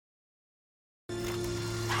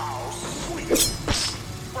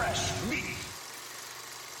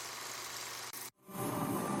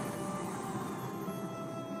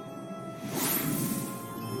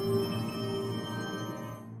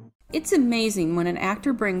It's amazing when an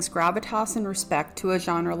actor brings gravitas and respect to a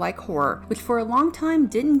genre like horror, which for a long time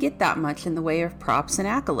didn't get that much in the way of props and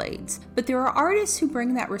accolades. But there are artists who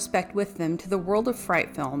bring that respect with them to the world of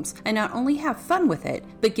fright films and not only have fun with it,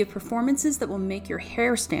 but give performances that will make your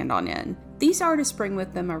hair stand on end. These artists bring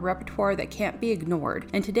with them a repertoire that can't be ignored,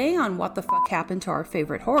 and today on What the Fuck Happened to Our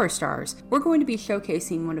Favorite Horror Stars, we're going to be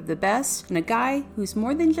showcasing one of the best and a guy who's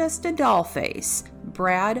more than just a doll face,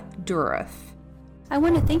 Brad Dourif. I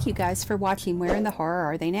want to thank you guys for watching Where in the Horror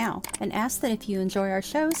Are They Now, and ask that if you enjoy our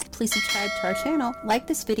shows, please subscribe to our channel, like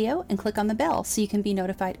this video, and click on the bell so you can be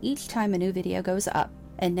notified each time a new video goes up.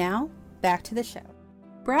 And now, back to the show.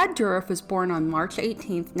 Brad Dourif was born on March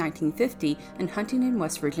 18, 1950 in Huntington,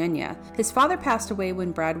 West Virginia. His father passed away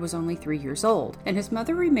when Brad was only 3 years old, and his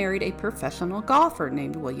mother remarried a professional golfer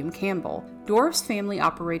named William Campbell. Dourif's family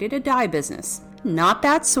operated a dye business. Not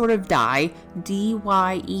that sort of dye,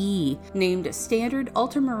 D-Y-E, named Standard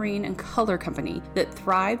Ultramarine and Color Company, that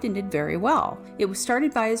thrived and did very well. It was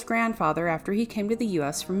started by his grandfather after he came to the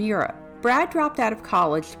U.S. from Europe. Brad dropped out of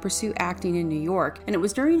college to pursue acting in New York, and it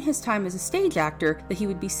was during his time as a stage actor that he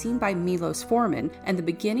would be seen by Milos Forman, and the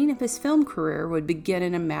beginning of his film career would begin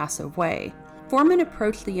in a massive way. Forman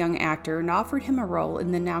approached the young actor and offered him a role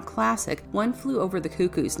in the now classic One Flew Over the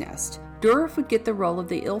Cuckoo's Nest. Dourif would get the role of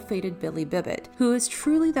the ill-fated Billy Bibbit, who is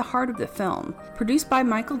truly the heart of the film. Produced by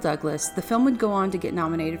Michael Douglas, the film would go on to get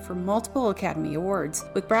nominated for multiple Academy Awards,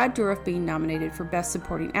 with Brad Dourif being nominated for Best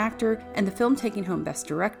Supporting Actor, and the film taking home Best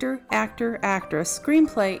Director, Actor, Actress,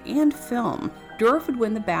 Screenplay, and Film. Dourif would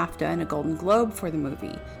win the BAFTA and a Golden Globe for the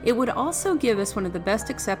movie. It would also give us one of the best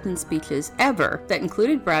acceptance speeches ever that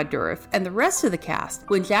included Brad Dourif and the rest of the cast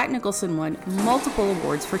when Jack Nicholson won multiple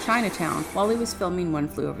awards for Chinatown while he was filming One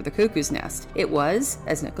Flew Over the Cuckoo's Nest. It was,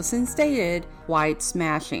 as Nicholson stated, quite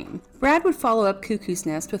smashing. Brad would follow up Cuckoo's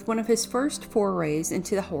Nest with one of his first forays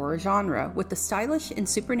into the horror genre with the stylish and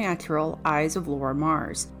supernatural Eyes of Laura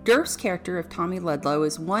Mars. Dourif's character of Tommy Ludlow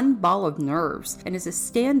is one ball of nerves and is a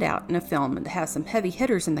standout in a film that has some heavy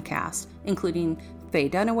hitters in the cast, including Faye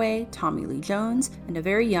Dunaway, Tommy Lee Jones, and a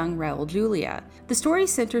very young Raul Julia. The story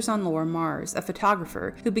centers on Laura Mars, a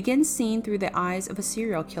photographer who begins seeing through the eyes of a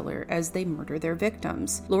serial killer as they murder their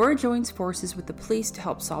victims. Laura joins forces with the police to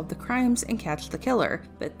help solve the crimes and catch the killer,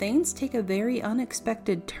 but things take a very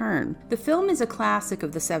unexpected turn. The film is a classic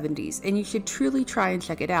of the 70s, and you should truly try and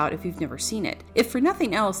check it out if you've never seen it. If for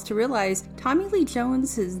nothing else, to realize Tommy Lee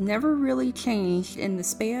Jones has never really changed in the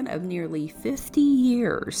span of nearly 50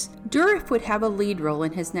 years. Dourif would have a lead role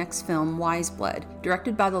in his next film, Wise Blood,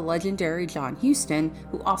 directed by the legendary John Huston,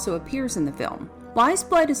 who also appears in the film. Wise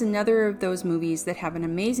Blood is another of those movies that have an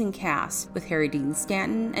amazing cast, with Harry Dean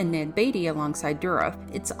Stanton and Ned Beatty alongside Dourif.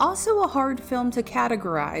 It's also a hard film to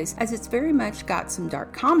categorize, as it's very much got some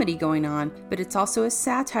dark comedy going on, but it's also a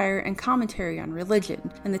satire and commentary on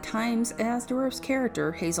religion, and the times as Dourif's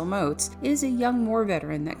character, Hazel Motes, is a young war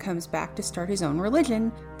veteran that comes back to start his own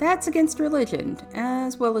religion that's against religion,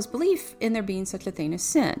 as well as belief in there being such a thing as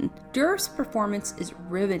sin. Dourif's performance is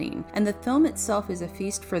riveting, and the film itself is a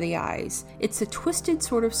feast for the eyes. It's a twisted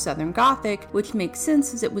sort of Southern Gothic, which makes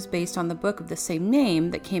sense as it was based on the book of the same name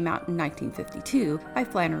that came out in 1952 by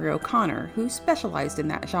Flannery O'Connor, who specialized in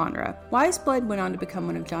that genre. Wise Blood went on to become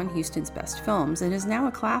one of John Huston's best films and is now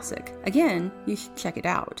a classic. Again, you should check it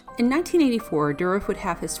out. In 1984, Dourif would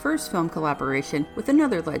have his first film collaboration with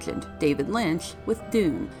another legend, David Lynch, with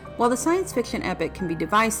Dune. While the science fiction epic can be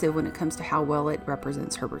divisive when it comes to how well it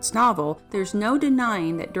represents Herbert's novel, there's no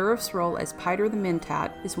denying that Dourif's role as Piter the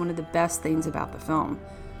Mentat is one of the best things about the film.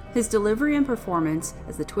 His delivery and performance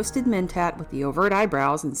as the twisted Mentat with the overt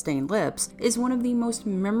eyebrows and stained lips is one of the most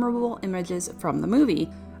memorable images from the movie,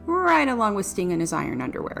 right along with Sting in his iron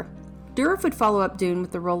underwear. Dourif would follow up Dune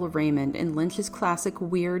with the role of Raymond in Lynch's classic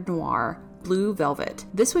weird noir, Blue Velvet.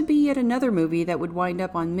 This would be yet another movie that would wind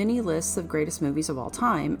up on many lists of greatest movies of all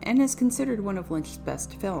time, and is considered one of Lynch's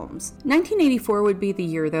best films. 1984 would be the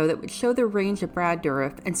year, though, that would show the range of Brad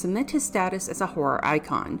Dourif and cement his status as a horror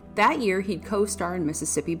icon. That year, he'd co-star in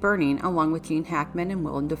Mississippi Burning, along with Gene Hackman and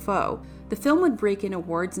Willem Dafoe. The film would rake in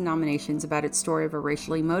awards and nominations about its story of a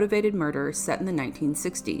racially motivated murder set in the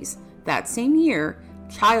 1960s. That same year,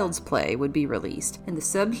 Child's Play would be released, and the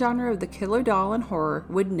subgenre of the killer doll and horror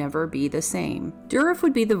would never be the same. Dourif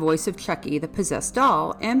would be the voice of Chucky, the possessed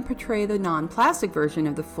doll, and portray the non-plastic version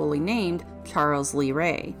of the fully named Charles Lee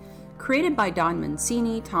Ray. Created by Don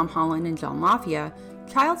Mancini, Tom Holland, and John LaFia,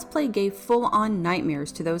 Child's Play gave full-on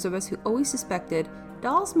nightmares to those of us who always suspected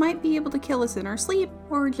dolls might be able to kill us in our sleep,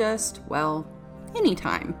 or just, well,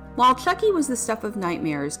 anytime. While Chucky was the stuff of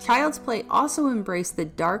nightmares, Child's Play also embraced the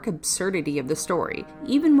dark absurdity of the story.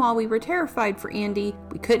 Even while we were terrified for Andy,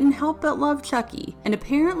 we couldn't help but love Chucky. And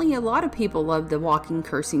apparently a lot of people loved the walking,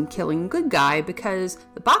 cursing, killing good guy because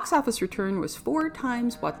the box office return was 4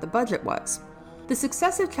 times what the budget was. The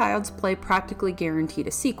success of Child's Play practically guaranteed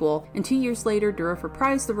a sequel, and 2 years later Dourif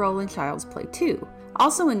reprised the role in Child's Play 2.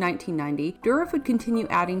 Also in 1990, Dourif would continue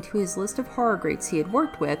adding to his list of horror greats he had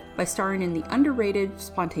worked with by starring in the underrated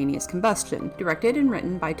Spontaneous Combustion, directed and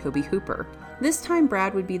written by Tobe Hooper. This time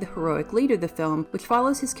Brad would be the heroic lead of the film, which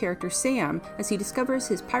follows his character Sam as he discovers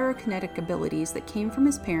his pyrokinetic abilities that came from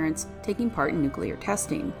his parents taking part in nuclear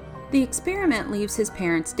testing. The experiment leaves his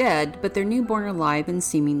parents dead, but their newborn alive and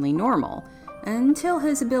seemingly normal, until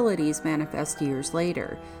his abilities manifest years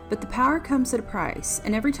later. But the power comes at a price,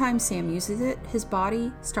 and every time Sam uses it, his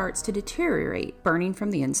body starts to deteriorate, burning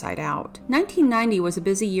from the inside out. 1990 was a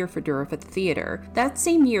busy year for Dourif at the theater. That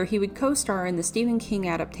same year, he would co-star in the Stephen King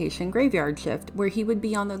adaptation Graveyard Shift, where he would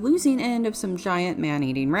be on the losing end of some giant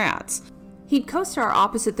man-eating rats. He'd co-star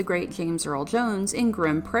opposite the great James Earl Jones in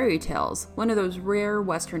Grim Prairie Tales, one of those rare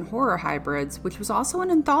Western horror hybrids, which was also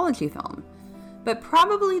an anthology film. But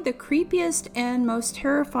probably the creepiest and most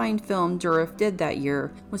terrifying film Dourif did that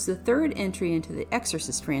year was the third entry into the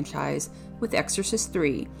Exorcist franchise with Exorcist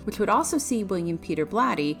III, which would also see William Peter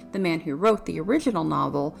Blatty, the man who wrote the original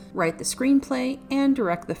novel, write the screenplay and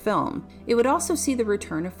direct the film. It would also see the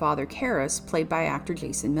return of Father Karras, played by actor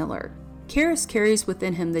Jason Miller. Karras carries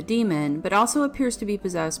within him the demon, but also appears to be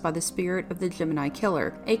possessed by the spirit of the Gemini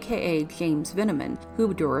Killer, aka James Veneman,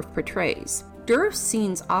 who Dourif portrays. Dourif's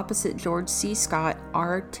scenes opposite George C. Scott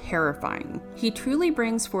are terrifying. He truly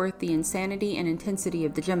brings forth the insanity and intensity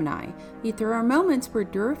of the Gemini, yet there are moments where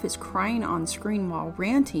Dourif is crying on screen while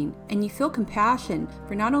ranting, and you feel compassion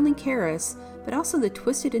for not only Karras, but also the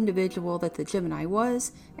twisted individual that the Gemini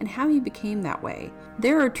was and how he became that way.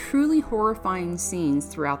 There are truly horrifying scenes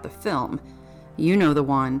throughout the film. You know the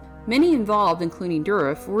one. Many involved, including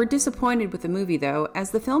Dourif, were disappointed with the movie though,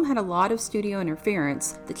 as the film had a lot of studio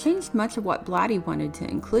interference that changed much of what Blatty wanted to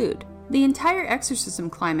include. The entire exorcism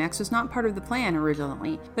climax was not part of the plan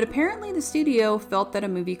originally, but apparently the studio felt that a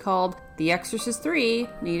movie called The Exorcist III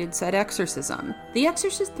needed said exorcism. The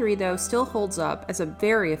Exorcist III, though, still holds up as a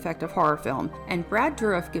very effective horror film, and Brad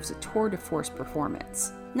Dourif gives a tour de force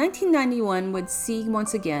performance. 1991 would see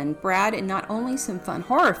once again Brad in not only some fun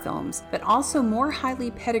horror films, but also more highly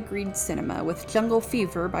pedigreed cinema with Jungle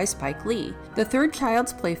Fever by Spike Lee. The third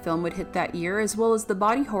Child's Play film would hit that year, as well as the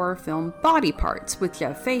body horror film Body Parts with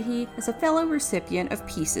Jeff Fahey as a fellow recipient of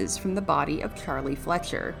pieces from the body of Charlie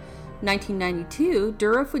Fletcher. 1992,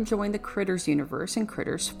 Dourif would join the Critters universe in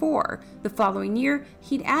Critters 4. The following year,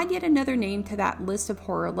 he'd add yet another name to that list of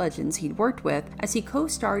horror legends he'd worked with, as he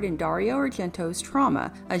co-starred in Dario Argento's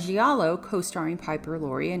Trauma, a giallo co-starring Piper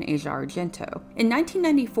Laurie and Asia Argento. In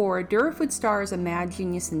 1994, Dourif would star as a mad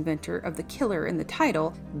genius inventor of the killer in the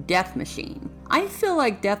title, Death Machine. I feel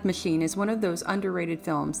like Death Machine is one of those underrated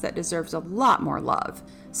films that deserves a lot more love.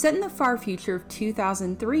 Set in the far future of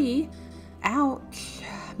 2003, ouch,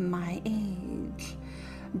 my age.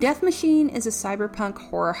 Death Machine is a cyberpunk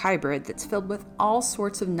horror hybrid that's filled with all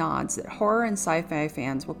sorts of nods that horror and sci-fi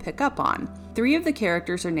fans will pick up on. 3 of the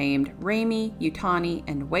characters are named Raimi, Yutani,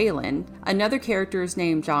 and Wayland. Another character is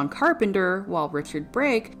named John Carpenter, while Richard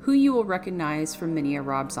Brake, who you will recognize from many a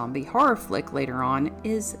Rob Zombie horror flick later on,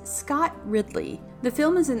 is Scott Ridley. The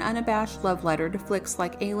film is an unabashed love letter to flicks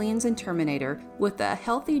like Aliens and Terminator, with a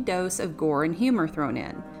healthy dose of gore and humor thrown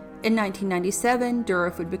in. In 1997,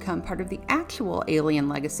 Dourif would become part of the actual Alien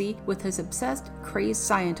legacy with his obsessed, crazed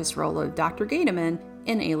scientist role of Dr. Gatoman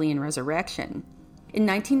in Alien Resurrection. In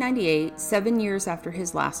 1998, 7 years after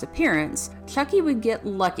his last appearance, Chucky would get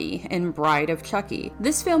lucky in Bride of Chucky.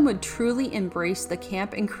 This film would truly embrace the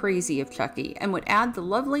camp and crazy of Chucky and would add the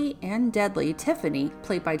lovely and deadly Tiffany,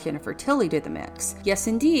 played by Jennifer Tilly, to the mix. Yes,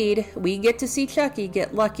 indeed, we get to see Chucky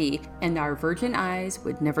get lucky, and our virgin eyes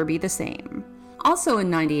would never be the same. Also in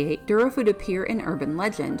 98, Dourif would appear in Urban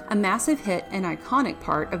Legend, a massive hit and iconic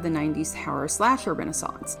part of the 90s horror slasher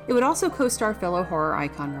renaissance. It would also co-star fellow horror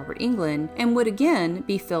icon Robert Englund, and would again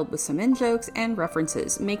be filled with some in-jokes and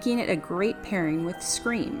references, making it a great pairing with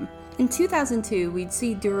Scream. In 2002, we'd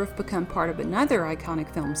see Dourif become part of another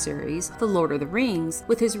iconic film series, The Lord of the Rings,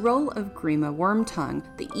 with his role of Grima Wormtongue,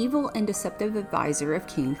 the evil and deceptive advisor of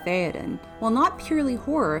King Theoden. While not purely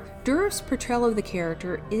horror, Dourif's portrayal of the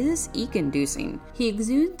character is eek-inducing. He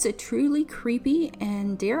exudes a truly creepy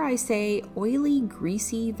and, dare I say, oily,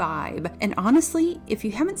 greasy vibe. And honestly, if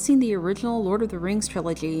you haven't seen the original Lord of the Rings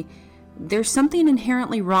trilogy, there's something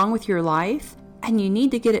inherently wrong with your life, and you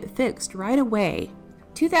need to get it fixed right away.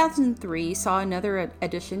 2003 saw another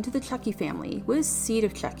addition to the Chucky family with Seed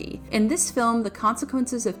of Chucky. In this film, the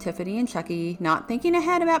consequences of Tiffany and Chucky not thinking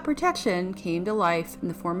ahead about protection came to life in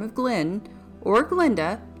the form of Glenn, or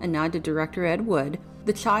Glinda, a nod to director Ed Wood,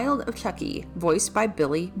 the child of Chucky, voiced by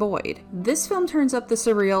Billy Boyd. This film turns up the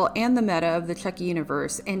surreal and the meta of the Chucky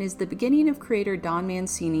universe and is the beginning of creator Don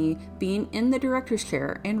Mancini being in the director's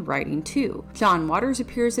chair and writing too. John Waters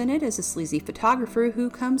appears in it as a sleazy photographer who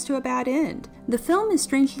comes to a bad end. The film is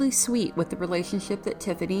strangely sweet with the relationship that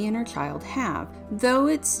Tiffany and her child have, though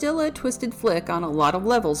it's still a twisted flick on a lot of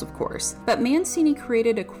levels, of course. But Mancini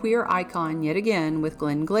created a queer icon yet again with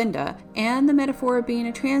Glinda, and the metaphor of being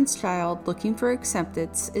a trans child looking for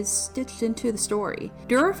acceptance is stitched into the story.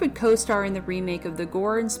 Dourif would co-star in the remake of the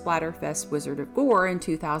gore and splatterfest Wizard of Gore in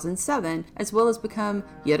 2007, as well as become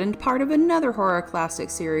yet a part of another horror classic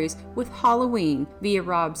series with Halloween via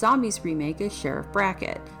Rob Zombie's remake as Sheriff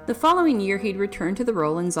Brackett. The following year, he'd return to the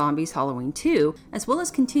role in Zombies Halloween 2, as well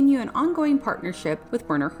as continue an ongoing partnership with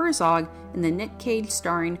Werner Herzog in the Nick Cage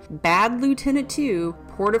starring Bad Lieutenant 2,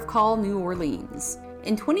 Port of Call, New Orleans.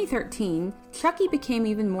 In 2013, Chucky became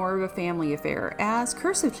even more of a family affair as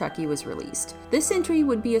Curse of Chucky was released. This entry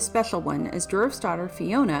would be a special one as Dourif's daughter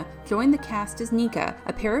Fiona joined the cast as Nika,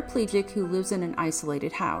 a paraplegic who lives in an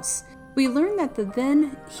isolated house. We learn that the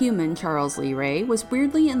then human Charles Lee Ray was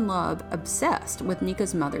weirdly in love, obsessed with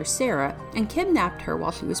Nika's mother Sarah, and kidnapped her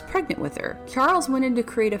while she was pregnant with her. Charles wanted to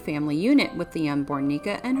create a family unit with the unborn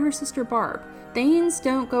Nika and her sister Barb. Things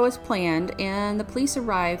don't go as planned, and the police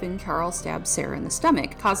arrive and Charles stabs Sarah in the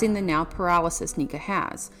stomach, causing the now paralysis Nika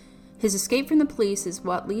has. His escape from the police is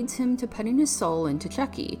what leads him to putting his soul into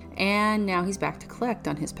Chucky, and now he's back to collect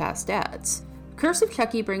on his past debts. Curse of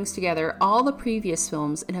Chucky brings together all the previous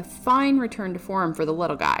films in a fine return to form for the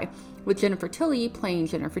little guy, with Jennifer Tilly playing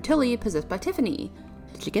Jennifer Tilly possessed by Tiffany.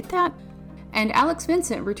 Did you get that? And Alex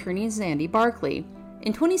Vincent returning as Andy Barkley.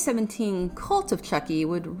 In 2017, Cult of Chucky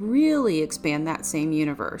would really expand that same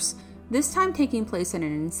universe, this time taking place in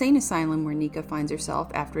an insane asylum where Nika finds herself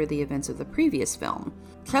after the events of the previous film.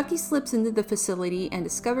 Chucky slips into the facility and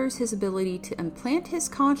discovers his ability to implant his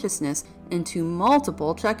consciousness into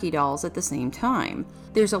multiple Chucky dolls at the same time.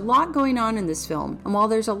 There's a lot going on in this film, and while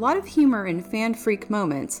there's a lot of humor and fan-freak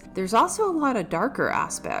moments, there's also a lot of darker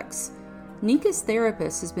aspects. Nika's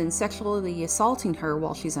therapist has been sexually assaulting her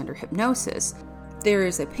while she's under hypnosis. There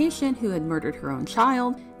is a patient who had murdered her own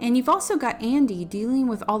child, and you've also got Andy dealing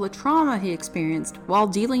with all the trauma he experienced while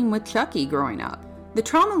dealing with Chucky growing up. The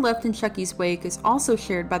trauma left in Chucky's wake is also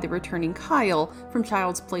shared by the returning Kyle from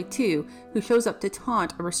Child's Play 2, who shows up to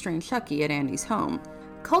taunt a restrained Chucky at Andy's home.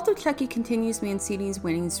 Cult of Chucky continues Mancini's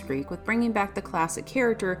winning streak with bringing back the classic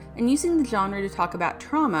character and using the genre to talk about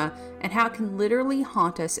trauma and how it can literally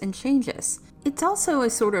haunt us and change us. It's also a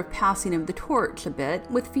sort of passing of the torch a bit,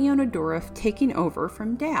 with Fiona Dourif taking over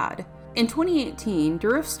from Dad. In 2018,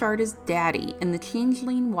 Dourif starred as Daddy in the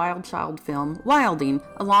changeling wild child film Wilding,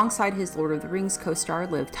 alongside his Lord of the Rings co-star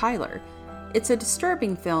Liv Tyler. It's a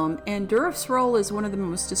disturbing film, and Dourif's role is one of the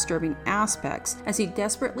most disturbing aspects, as he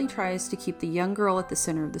desperately tries to keep the young girl at the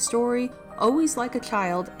center of the story, always like a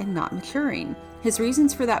child and not maturing. His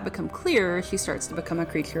reasons for that become clear as she starts to become a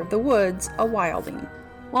creature of the woods, a wilding.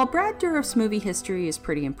 While Brad Dourif's movie history is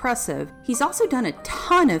pretty impressive, he's also done a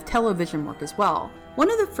ton of television work as well. One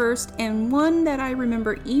of the first, and one that I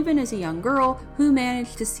remember even as a young girl who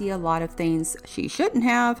managed to see a lot of things she shouldn't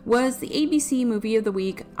have, was the ABC movie of the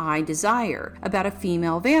week, I Desire, about a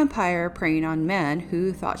female vampire preying on men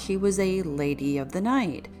who thought she was a lady of the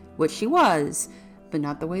night, which she was, but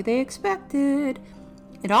not the way they expected.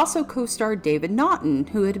 It also co-starred David Naughton,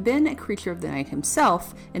 who had been a creature of the night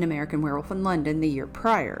himself in American Werewolf in London the year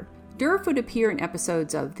prior. Dourif would appear in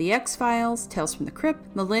episodes of The X-Files, Tales from the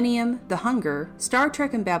Crypt, Millennium, The Hunger, Star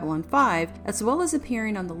Trek, and Babylon 5, as well as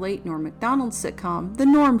appearing on the late Norm Macdonald sitcom The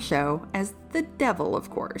Norm Show as the Devil, of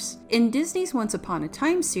course. In Disney's Once Upon a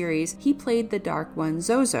Time series, he played the Dark One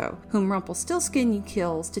Zozo, whom Rumpelstiltskin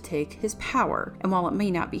kills to take his power. And while it may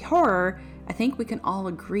not be horror, I think we can all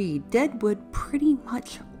agree Deadwood pretty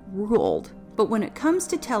much ruled. But when it comes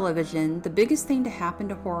to television, the biggest thing to happen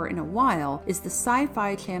to horror in a while is the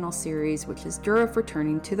Sci-Fi Channel series, which is Dourif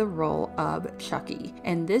returning to the role of Chucky.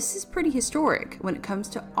 And this is pretty historic when it comes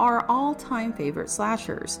to our all-time favorite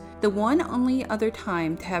slashers. The one only other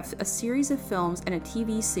time to have a series of films and a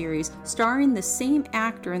TV series starring the same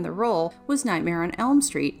actor in the role was Nightmare on Elm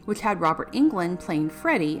Street, which had Robert Englund playing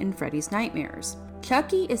Freddy in Freddy's Nightmares.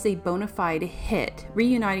 Chucky is a bona fide hit,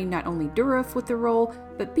 reuniting not only Dourif with the role,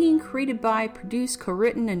 but being created by, produced,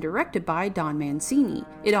 co-written, and directed by Don Mancini.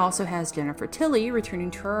 It also has Jennifer Tilly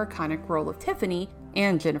returning to her iconic role of Tiffany,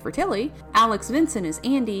 and Jennifer Tilly, Alex Vincent as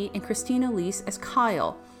Andy, and Christina Leese as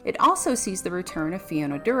Kyle. It also sees the return of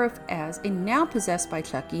Fiona Dourif as a now possessed by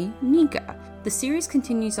Chucky, Nika. The series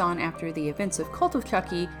continues on after the events of Cult of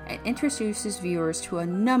Chucky and introduces viewers to a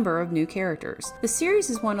number of new characters. The series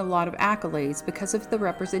has won a lot of accolades because of the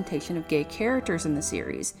representation of gay characters in the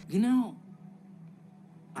series. You know,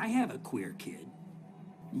 I have a queer kid.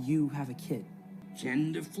 You have a kid?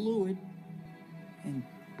 Gender fluid. And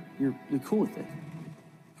you're cool with it?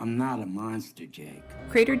 I'm not a monster, Jake.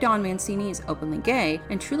 Creator Don Mancini is openly gay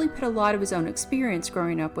and truly put a lot of his own experience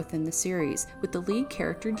growing up within the series, with the lead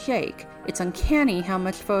character Jake. It's uncanny how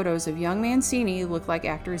much photos of young Mancini look like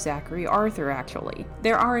actor Zachary Arthur, actually.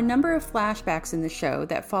 There are a number of flashbacks in the show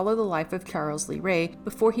that follow the life of Charles Lee Ray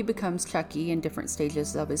before he becomes Chucky in different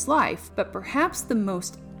stages of his life, but perhaps the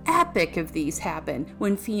most epic of these happen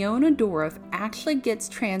when Fiona Dourif actually gets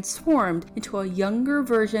transformed into a younger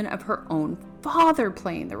version of her own father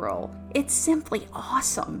playing the role. It's simply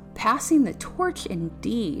awesome. Passing the torch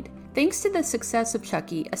indeed. Thanks to the success of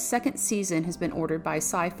Chucky, a second season has been ordered by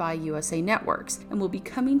Sci-Fi USA Networks and will be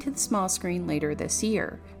coming to the small screen later this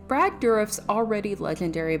year. Brad Dourif's already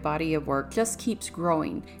legendary body of work just keeps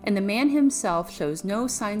growing, and the man himself shows no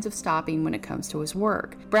signs of stopping when it comes to his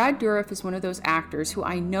work. Brad Dourif is one of those actors who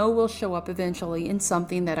I know will show up eventually in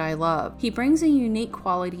something that I love. He brings a unique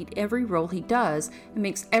quality to every role he does and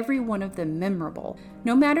makes every one of them memorable.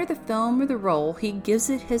 No matter the film or the role, he gives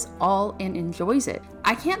it his all and enjoys it.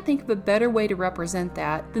 I can't think of a better way to represent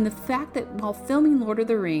that than the fact that while filming Lord of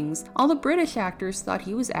the Rings, all the British actors thought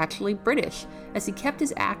he was actually British, as he kept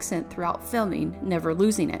his accent throughout filming, never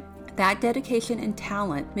losing it. That dedication and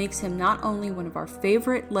talent makes him not only one of our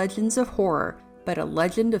favorite legends of horror, but a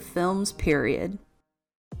legend of films, period.